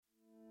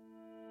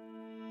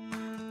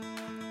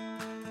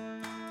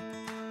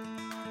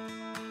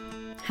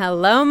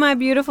Hello, my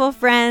beautiful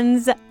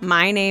friends.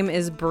 My name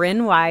is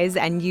Bryn Wise,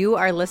 and you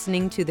are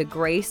listening to the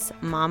Grace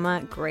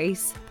Mama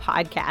Grace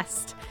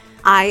podcast.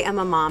 I am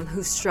a mom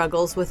who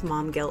struggles with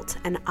mom guilt,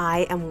 and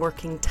I am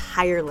working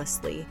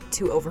tirelessly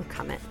to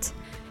overcome it.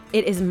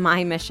 It is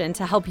my mission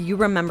to help you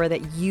remember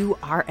that you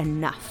are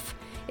enough,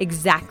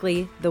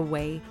 exactly the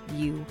way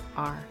you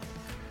are.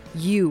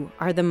 You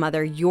are the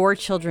mother your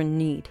children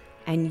need,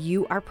 and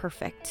you are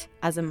perfect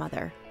as a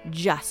mother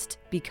just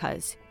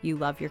because you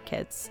love your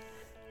kids.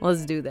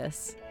 Let's do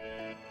this.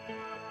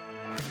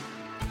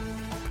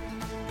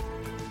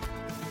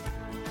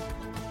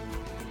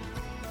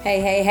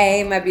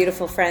 Hey, my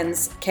beautiful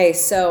friends. Okay,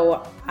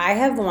 so I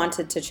have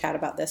wanted to chat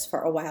about this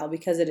for a while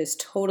because it is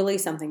totally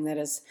something that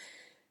has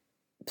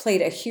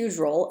played a huge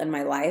role in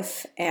my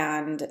life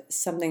and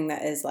something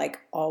that is like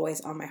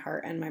always on my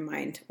heart and my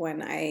mind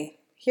when I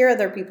hear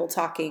other people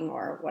talking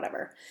or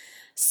whatever.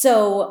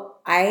 So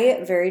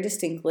I very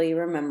distinctly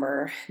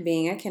remember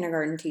being a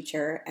kindergarten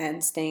teacher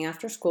and staying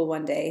after school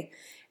one day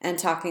and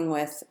talking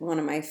with one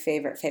of my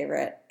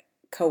favorite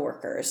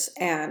coworkers,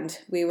 and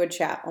we would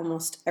chat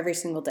almost every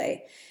single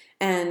day.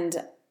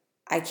 And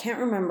I can't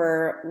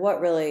remember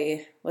what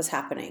really was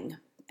happening,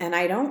 and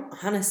I don't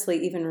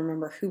honestly even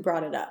remember who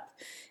brought it up.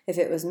 If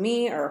it was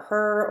me or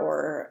her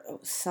or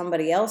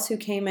somebody else who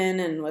came in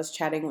and was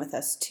chatting with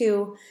us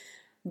too,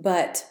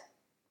 but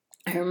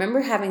I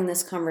remember having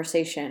this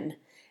conversation,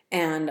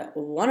 and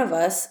one of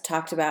us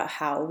talked about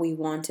how we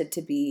wanted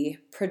to be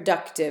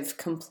productive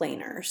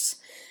complainers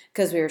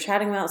because we were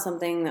chatting about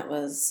something that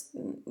was,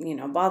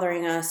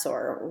 bothering us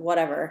or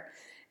whatever.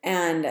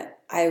 And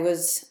I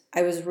was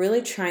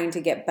really trying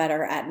to get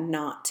better at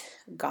not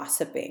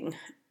gossiping.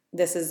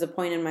 This is the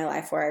point in my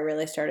life where I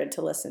really started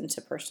to listen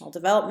to personal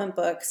development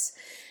books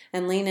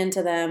and lean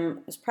into them.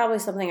 It was probably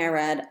something I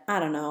read. I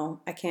don't know.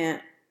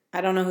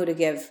 I don't know who to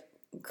give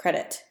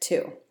credit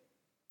to.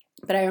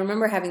 But I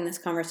remember having this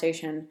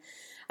conversation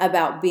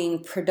about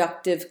being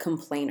productive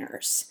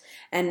complainers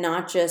and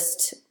not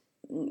just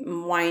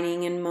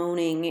whining and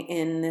moaning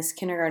in this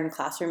kindergarten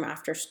classroom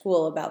after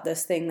school about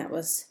this thing that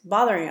was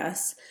bothering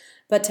us,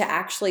 but to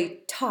actually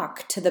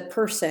talk to the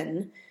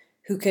person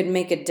who could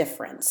make a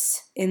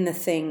difference in the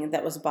thing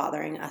that was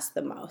bothering us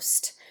the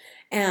most.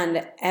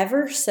 And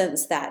ever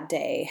since that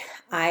day,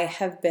 I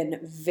have been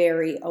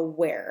very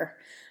aware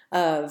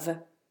of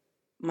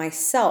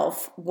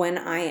myself when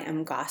I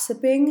am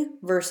gossiping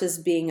versus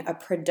being a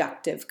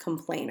productive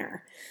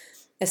complainer.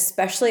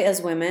 Especially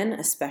as women,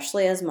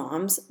 especially as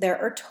moms, there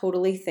are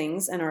totally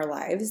things in our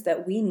lives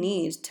that we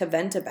need to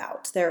vent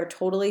about. There are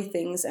totally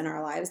things in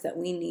our lives that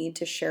we need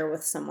to share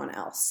with someone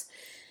else.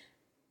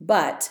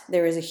 But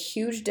there is a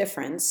huge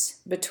difference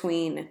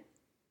between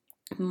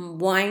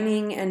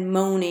whining and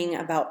moaning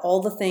about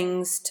all the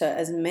things to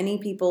as many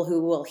people who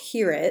will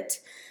hear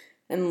it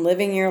and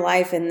living your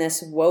life in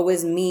this woe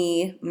is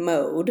me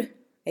mode,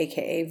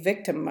 aka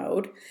victim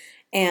mode.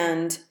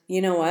 And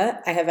you know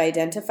what? I have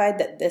identified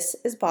that this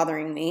is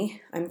bothering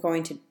me. I'm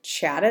going to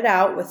chat it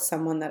out with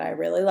someone that I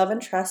really love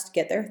and trust,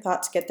 get their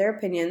thoughts, get their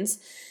opinions,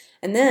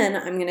 and then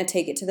I'm going to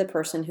take it to the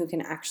person who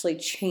can actually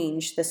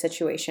change the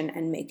situation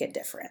and make a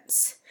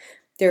difference.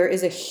 There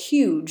is a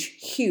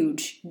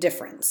huge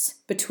difference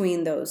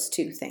between those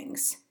two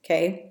things,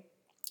 okay?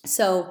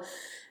 So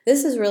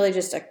this is really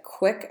just a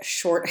quick,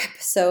 short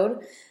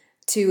episode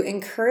to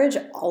encourage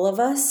all of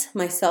us,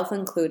 myself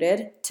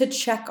included, to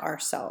check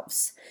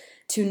ourselves,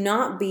 to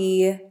not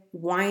be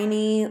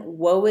whiny,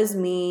 woe is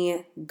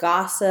me,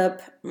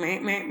 gossip,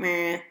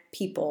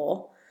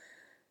 people,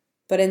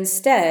 but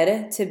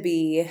instead to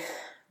be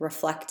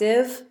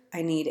reflective.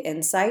 I need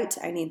insight,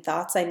 I need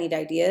thoughts, I need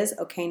ideas.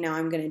 Okay, now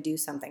I'm going to do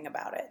something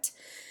about it.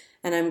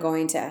 And I'm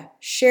going to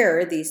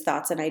share these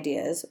thoughts and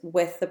ideas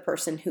with the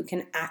person who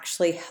can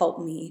actually help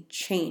me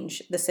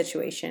change the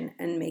situation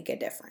and make a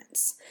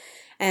difference.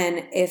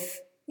 And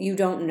if you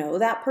don't know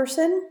that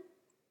person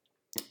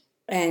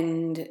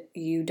and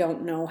you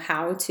don't know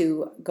how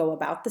to go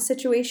about the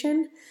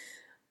situation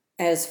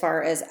as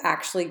far as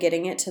actually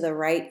getting it to the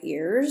right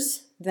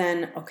ears,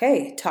 then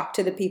okay, talk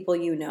to the people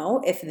you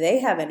know if they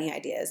have any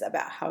ideas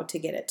about how to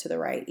get it to the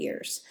right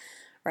ears,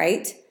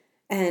 right?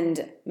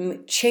 And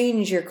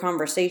change your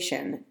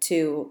conversation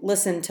to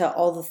listen to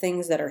all the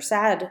things that are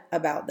sad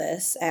about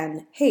this.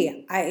 And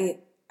hey,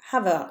 I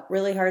have a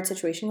really hard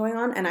situation going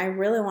on and I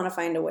really want to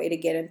find a way to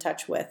get in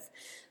touch with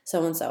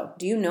so-and-so.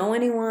 Do you know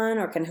anyone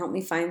or can help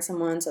me find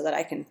someone so that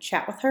I can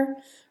chat with her,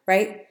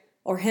 right?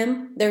 Or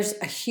him? There's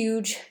a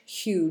huge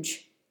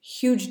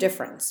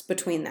difference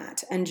between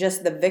that and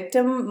just the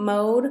victim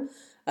mode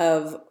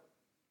of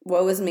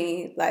woe is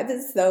me, life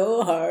is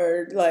so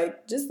hard,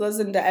 like just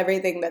listen to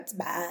everything that's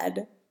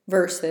bad,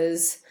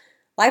 versus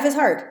life is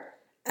hard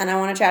and I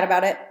want to chat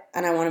about it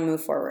and I want to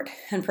move forward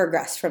and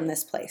progress from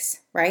this place,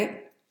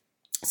 right?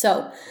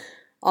 So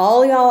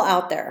all y'all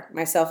out there,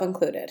 myself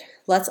included,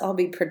 let's all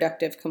be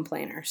productive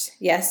complainers.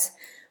 Yes,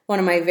 one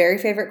of my very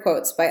favorite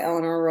quotes by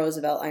Eleanor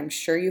Roosevelt, I'm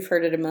sure you've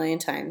heard it a million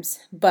times,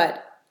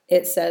 but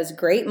it says,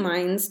 great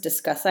minds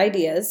discuss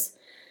ideas,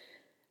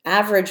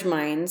 average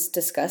minds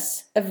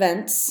discuss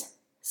events,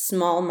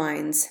 Small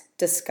minds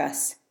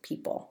discuss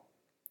people.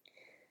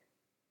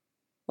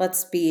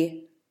 Let's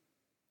be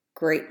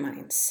great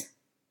minds.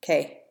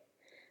 Okay.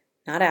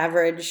 Not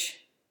average.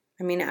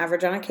 I mean,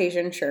 average on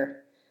occasion,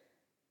 sure,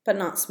 but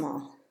not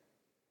small.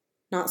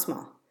 Not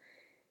small.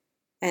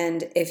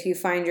 And if you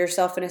find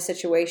yourself in a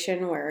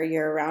situation where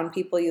you're around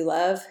people you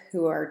love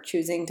who are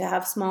choosing to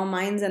have small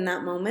minds in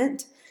that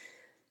moment,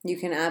 you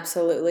can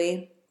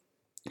absolutely,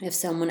 if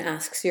someone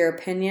asks your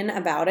opinion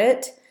about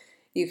it,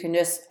 you can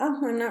just, oh,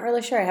 I'm not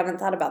really sure. I haven't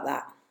thought about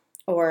that.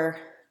 Or,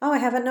 oh, I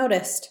haven't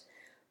noticed.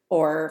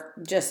 Or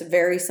just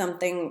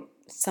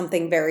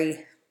something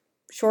very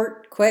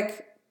short,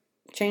 quick,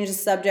 change the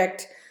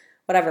subject,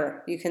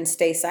 whatever. You can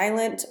stay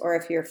silent, or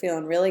if you're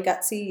feeling really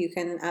gutsy, you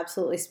can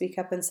absolutely speak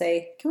up and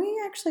say, can we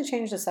actually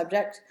change the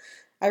subject?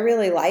 I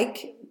really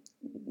like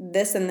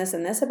this and this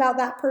and this about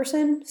that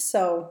person,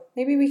 so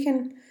maybe we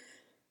can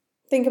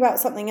think about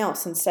something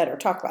else instead, or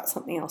talk about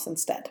something else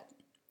instead.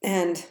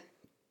 And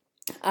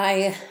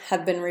I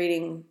have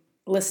been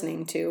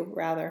listening to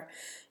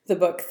the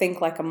book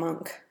Think Like a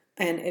Monk,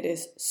 and it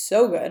is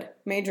so good.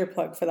 Major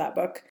plug for that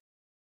book.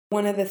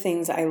 One of the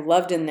things I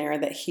loved in there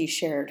that he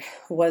shared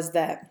was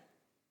that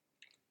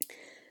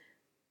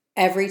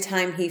every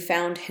time he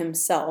found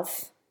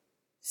himself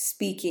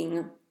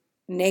speaking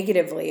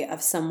negatively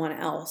of someone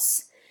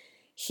else,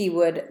 he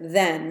would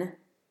then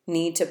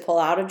need to pull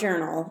out a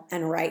journal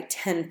and write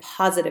 10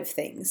 positive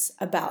things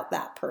about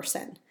that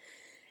person.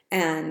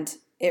 And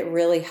it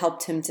really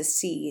helped him to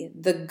see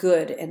the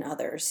good in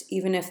others,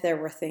 even if there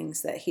were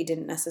things that he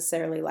didn't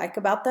necessarily like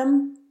about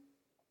them.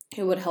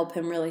 It would help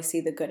him really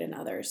see the good in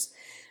others.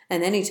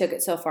 And then he took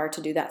it so far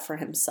to do that for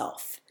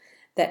himself,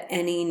 that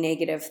any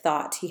negative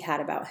thought he had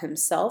about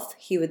himself,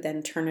 he would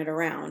then turn it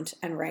around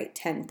and write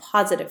 10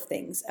 positive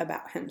things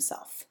about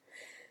himself.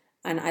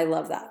 And I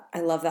love that. I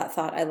love that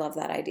thought. I love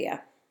that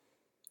idea.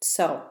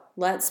 So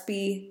let's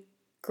be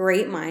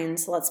great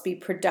minds. Let's be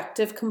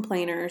productive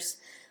complainers.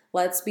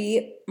 Let's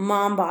be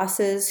mom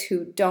bosses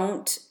who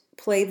don't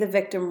play the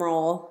victim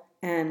role.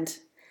 And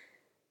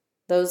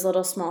those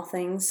little small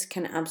things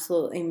can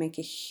absolutely make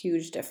a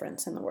huge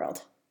difference in the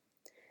world.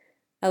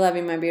 I love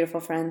you, my beautiful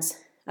friends.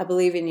 I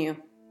believe in you.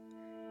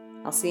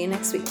 I'll see you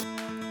next week.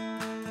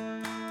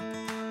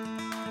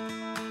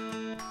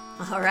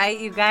 All right,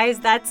 you guys,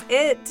 that's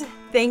it.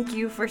 Thank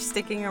you for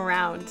sticking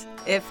around.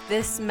 If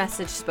this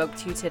message spoke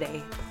to you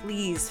today,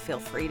 please feel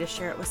free to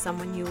share it with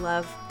someone you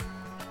love.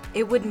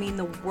 It would mean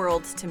the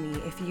world to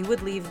me if you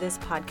would leave this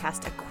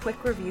podcast a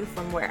quick review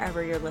from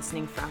wherever you're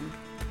listening from,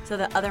 so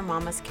that other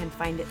mamas can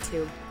find it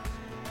too.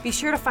 Be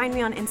sure to find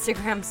me on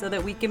Instagram so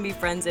that we can be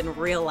friends in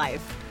real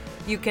life.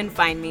 You can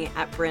find me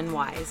at Bryn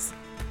Wise.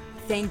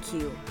 Thank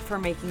you for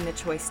making the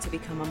choice to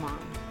become a mom.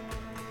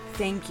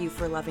 Thank you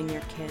for loving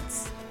your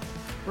kids.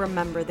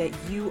 Remember that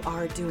you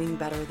are doing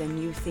better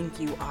than you think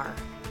you are.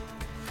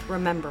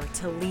 Remember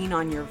to lean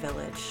on your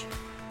village.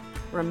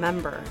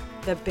 Remember,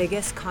 the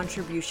biggest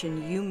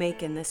contribution you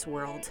make in this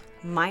world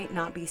might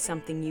not be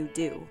something you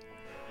do,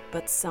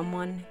 but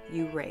someone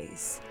you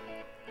raise.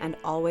 And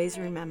always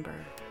remember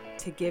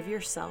to give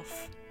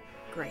yourself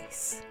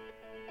grace.